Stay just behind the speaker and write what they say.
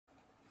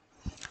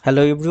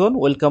Hello everyone,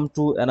 welcome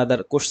to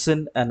another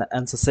question and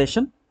answer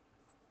session.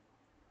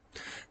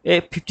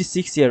 A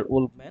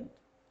 56-year-old man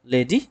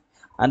lady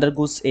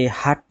undergoes a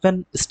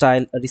Hartmann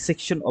style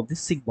resection of the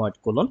sigmoid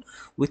colon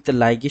with the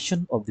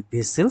ligation of the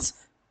vessels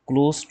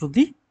close to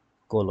the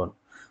colon.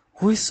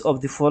 Which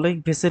of the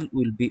following vessel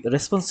will be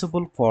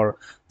responsible for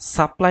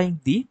supplying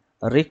the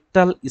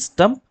rectal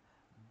stump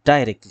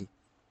directly?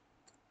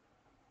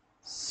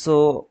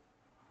 So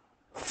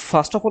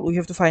first of all, we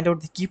have to find out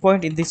the key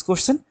point in this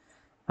question.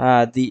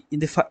 The in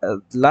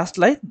the last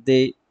line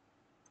they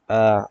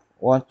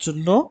want to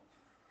know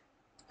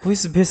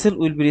which vessel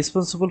will be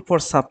responsible for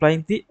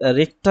supplying the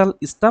rectal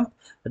stump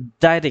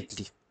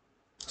directly.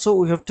 So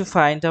we have to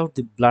find out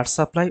the blood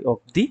supply of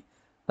the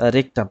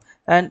rectum,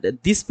 and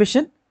this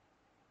patient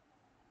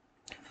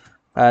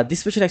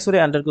actually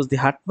undergoes the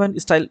Hartmann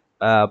style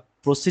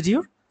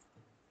procedure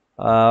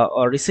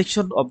or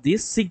resection of the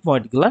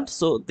sigmoid gland.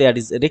 So there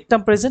is a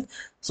rectum present,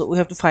 so we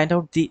have to find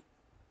out the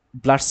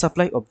blood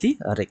supply of the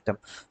rectum.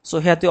 So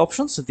here the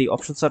options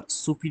are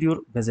superior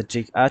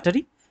mesenteric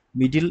artery,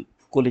 middle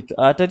colic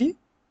artery,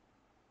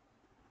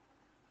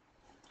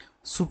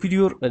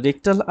 superior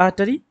rectal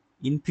artery,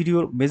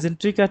 inferior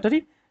mesenteric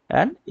artery,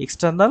 and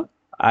external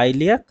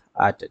iliac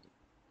artery.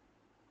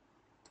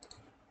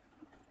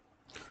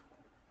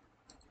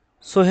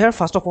 So here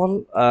first of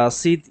all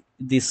see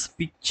this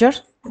picture.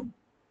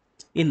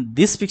 In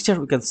this picture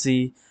we can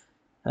see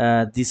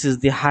this is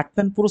the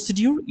Hartmann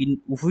procedure in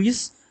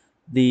which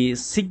the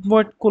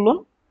sigmoid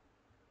colon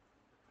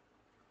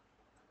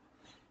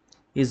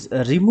is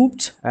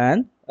removed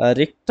and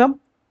rectum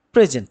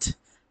present,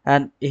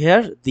 and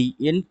here the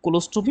end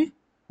colostomy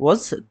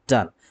was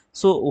done.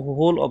 So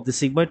whole of the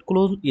sigmoid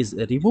colon is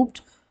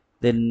removed,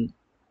 then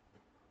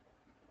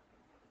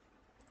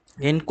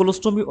end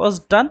colostomy was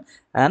done,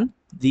 and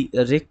the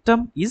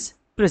rectum is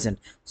present.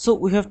 So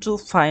we have to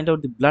find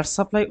out the blood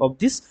supply of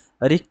this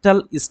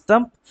rectal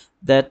stump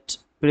that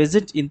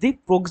present in the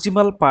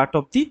proximal part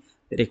of the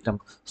rectum.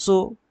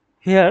 So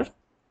here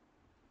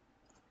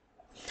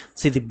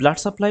see the blood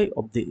supply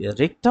of the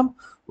rectum.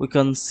 We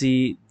can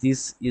see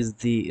this is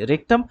the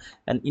rectum,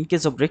 and in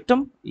case of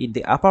rectum, in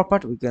the upper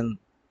part we can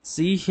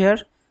see here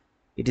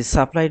it is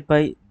supplied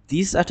by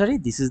this artery.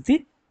 This is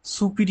the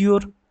superior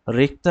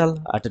rectal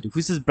artery,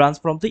 which is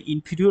branch from the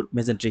inferior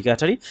mesenteric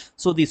artery.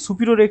 So the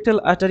superior rectal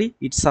artery,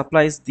 it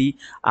supplies the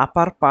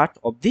upper part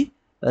of the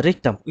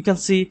rectum. We can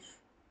see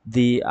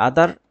the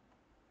other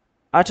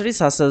arteries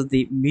such as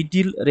the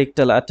middle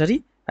rectal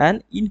artery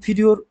and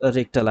inferior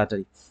rectal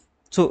artery.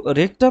 So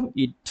rectum,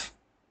 it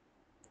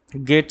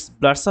gets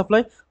blood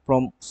supply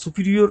from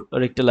superior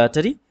rectal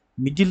artery,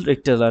 middle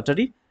rectal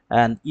artery,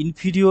 and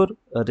inferior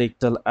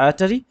rectal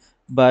artery.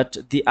 But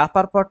the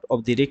upper part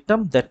of the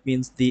rectum, that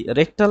means the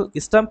rectal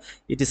stump,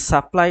 it is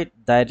supplied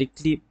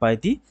directly by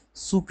the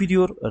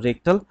superior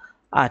rectal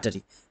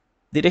artery.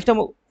 The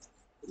rectum,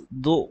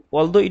 though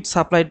although it's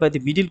supplied by the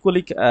middle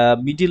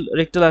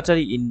rectal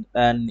artery in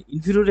and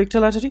inferior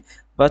rectal artery,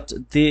 but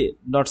they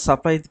not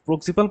supply the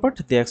proximal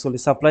part, they actually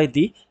supply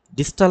the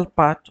distal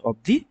part of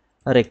the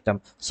rectum.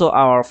 So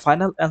our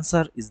final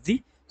answer is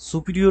the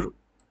superior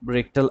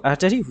rectal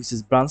artery, which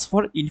is branch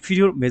for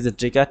inferior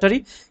mesenteric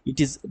artery. It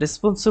is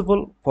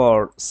responsible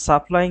for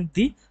supplying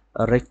the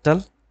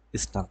rectal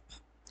stump.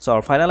 So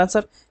our final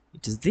answer,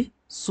 it is the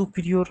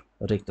superior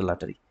rectal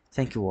artery.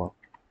 Thank you all.